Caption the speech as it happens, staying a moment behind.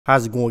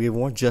How's it going,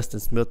 everyone? Justin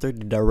Smither,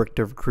 the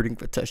Director of Recruiting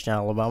for Touchdown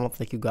Alabama.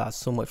 Thank you guys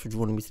so much for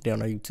joining me today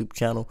on our YouTube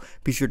channel.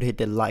 Be sure to hit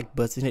that like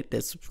button, hit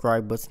that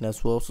subscribe button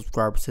as well.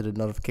 Subscribe to the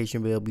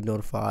notification bell, be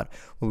notified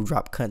when we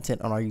drop content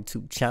on our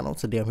YouTube channel.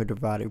 Today, I'm here to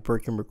provide a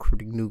breaking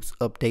recruiting news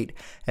update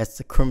as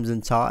the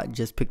Crimson Tide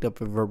just picked up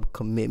a verbal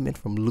commitment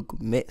from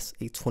Luke Metz,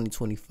 a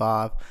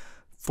 2025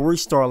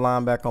 three-star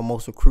linebacker on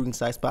most recruiting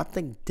sites, but I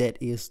think that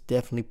is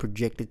definitely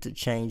projected to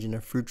change in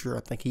the future. I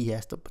think he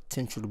has the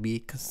potential to be a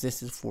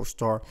consistent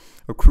four-star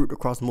recruit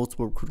across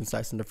multiple recruiting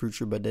sites in the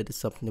future, but that is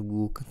something that we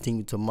will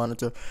continue to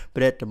monitor.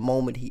 But at the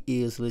moment, he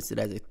is listed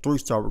as a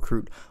three-star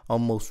recruit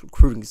on most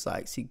recruiting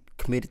sites. He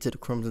committed to the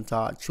Crimson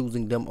Tide,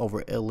 choosing them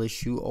over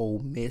LSU, Ole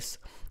Miss,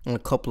 and a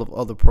couple of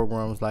other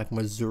programs like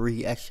Missouri.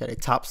 He actually had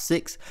a top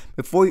 6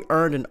 before he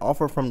earned an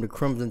offer from the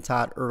Crimson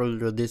Tide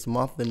earlier this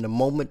month. And the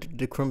moment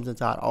the Crimson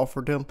Tide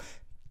offered him,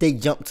 they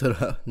jumped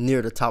to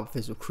near the top of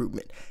his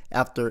recruitment.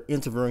 After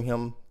interviewing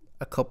him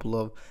a couple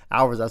of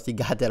hours after he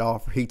got that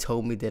offer, he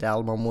told me that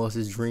Alabama was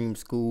his dream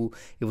school.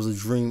 It was a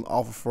dream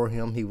offer for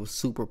him. He was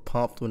super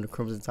pumped when the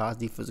Crimson Tide's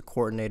defensive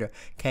coordinator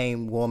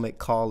came, Womack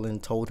called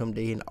and told him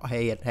they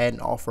had an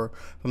offer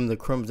from the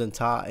Crimson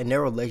Tide, and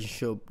their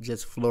relationship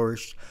just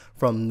flourished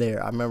from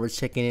there. I remember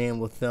checking in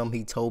with them.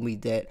 He told me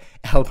that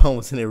Alabama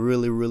was in a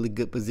really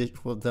good position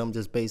for them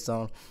just based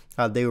on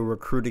how they were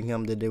recruiting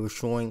him, that they were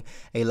showing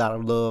a lot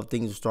of love.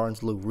 Things were starting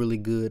to look really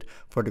good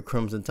for the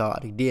Crimson Tide.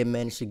 He did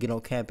manage to get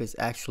on campus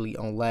actually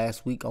on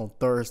last week on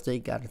Thursday,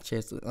 got a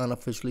chance to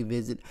unofficially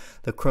visit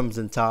the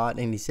Crimson Tide,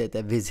 and he said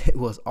that visit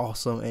was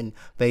awesome and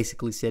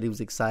basically said he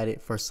was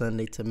excited for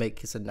Sunday to make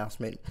his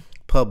announcement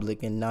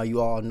public. And now you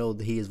all know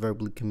that he is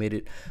verbally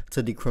committed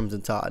to the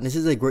Crimson Tide. And this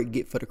is a great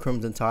get for the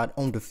Crimson Tide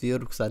on the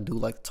field, because I do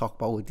like to talk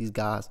about what these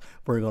guys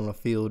bring on the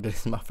field.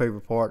 This is my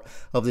favorite part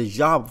of this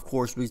job, of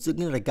course. We're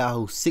looking at a guy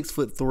who's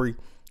 6'3",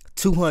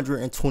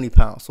 220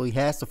 pounds. So he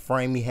has the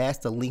frame, he has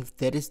the length.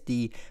 That is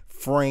the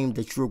frame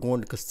that you're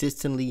going to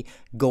consistently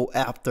go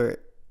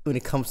after when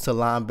it comes to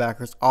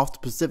linebackers,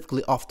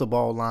 specifically off the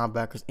ball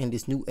linebackers in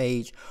this new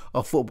age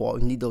of football.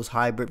 You need those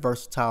hybrid,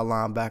 versatile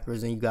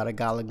linebackers, and you got a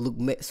guy like Luke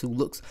Metz who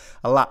looks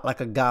a lot like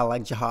a guy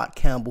like Jahad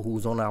Campbell,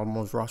 who's on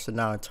Alabama's roster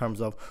now in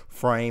terms of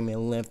frame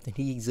and length. And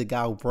he's a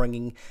guy who's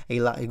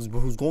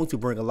going to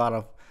bring a lot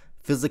of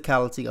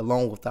physicality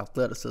along with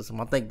athleticism.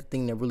 I think the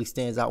thing that really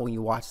stands out when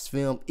you watch this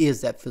film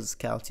is that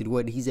physicality, the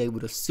way that he's able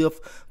to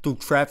sift through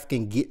traffic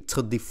and get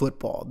to the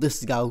football. This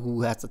is a guy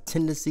who has a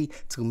tendency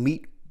to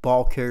meet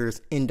ball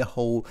carriers in the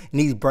hole, and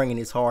he's bringing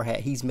his hard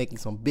hat. He's making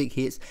some big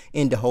hits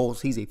in the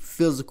holes. He's a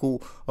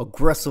physical,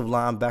 aggressive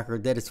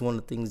linebacker. That is one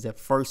of the things that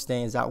first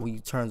stands out when you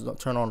turn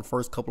on the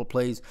first couple of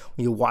plays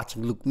when you're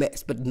watching Luke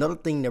Metz. But another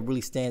thing that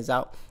really stands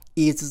out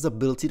is his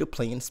ability to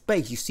play in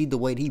space. You see the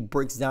way that he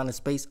breaks down in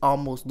space,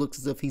 almost looks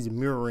as if he's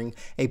mirroring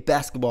a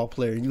basketball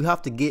player. You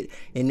have to get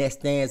in that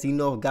stance.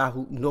 A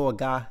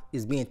guy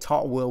is being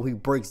taught well. He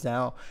breaks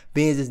down,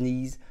 bends his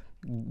knees,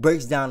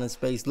 breaks down in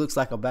space, looks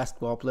like a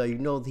basketball player. You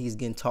know that he's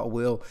getting taught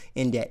well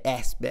in that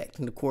aspect.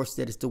 And of course,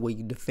 that is the way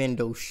you defend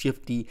those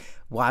shifty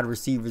wide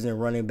receivers and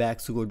running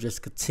backs who are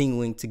just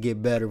continuing to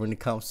get better when it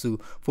comes to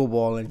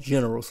football in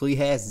general. So he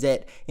has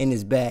that in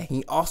his bag.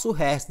 He also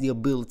has the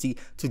ability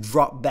to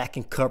drop back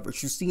in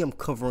coverage. You see him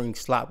covering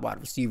slot wide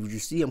receivers. You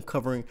see him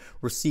covering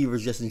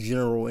receivers just in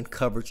general in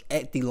coverage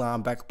at the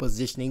linebacker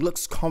position. He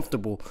looks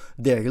comfortable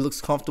there. He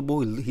looks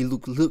comfortable. He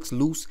looks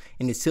loose,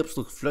 and his hips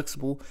look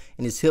flexible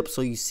in his hips.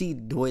 So you see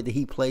the way that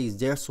he plays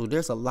there. So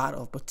there's a lot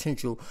of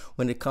potential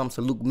when it comes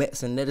to Luke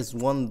Metz, and that is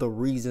one of the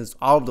reasons.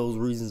 All of those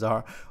reasons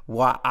are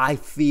why I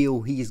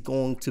feel he is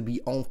going to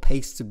be on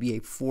pace to be a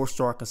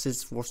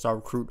consistent four-star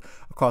recruit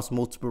across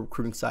multiple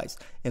recruiting sites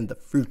in the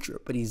future.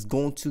 But he's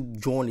going to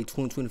join the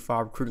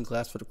 2025 recruiting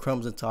class for the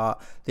Crimson Tide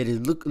that is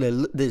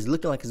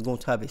looking like it's going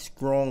to have a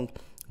strong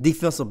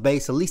defensive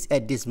base, at least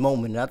at this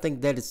moment. And I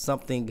think that is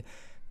something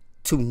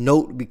to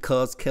note,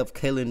 because Kev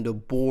Kalen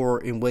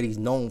DeBoer and what he's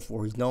known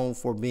for. He's known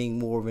for being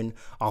more of an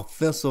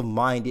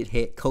offensive-minded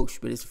head coach,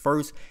 but his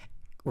first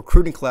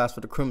recruiting class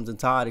for the Crimson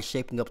Tide is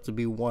shaping up to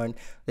be one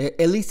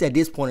that, at least at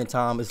this point in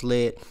time, is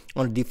led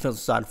on the defensive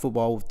side of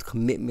football with the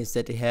commitments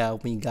that they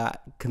have. When you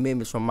got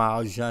commitments from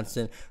Miles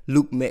Johnson,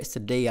 Luke Metz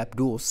today,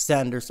 Abdul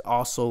Sanders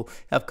also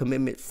have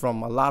commitments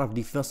from a lot of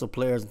defensive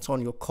players.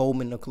 Antonio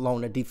Coleman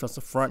along the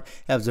defensive front,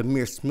 have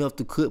Zamir Smith,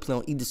 who could play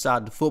on either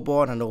side of the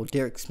football. And I know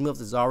Derek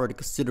Smith is already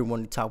considered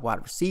one of the top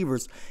wide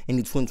receivers in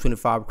the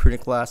 2025 recruiting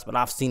class, but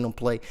I've seen him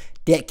play.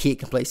 That kid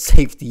can play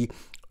safety,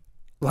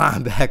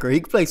 linebacker. He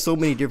can play so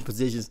many different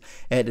positions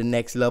at the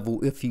next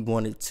level if he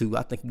wanted to.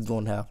 I think he's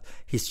going to have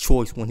his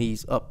choice when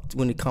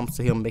it comes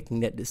to him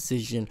making that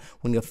decision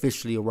when he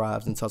officially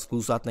arrives in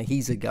Tuscaloosa. I think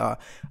he's a guy.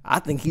 I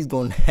think he's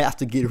going to have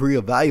to get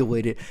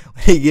reevaluated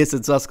when he gets to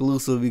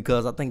Tuscaloosa,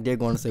 because I think they're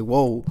going to say,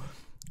 whoa,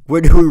 Where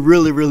do we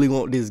really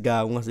want this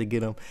guy once they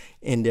get him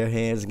in their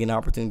hands and get an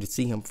opportunity to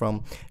see him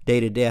from day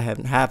to day? I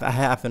have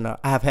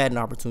had an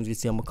opportunity to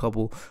see him a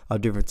couple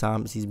of different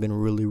times. He's been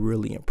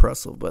really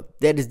impressive. But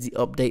that is the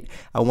update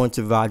I want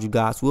to provide you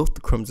guys with.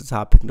 The Crimson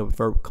Tide picking up a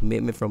verbal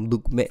commitment from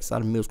Luke Metz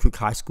out of Mills Creek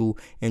High School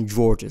in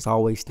Georgia. As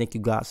always, thank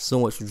you guys so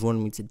much for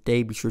joining me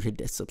today. Be sure to hit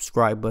that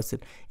subscribe button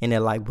and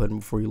that like button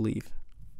before you leave.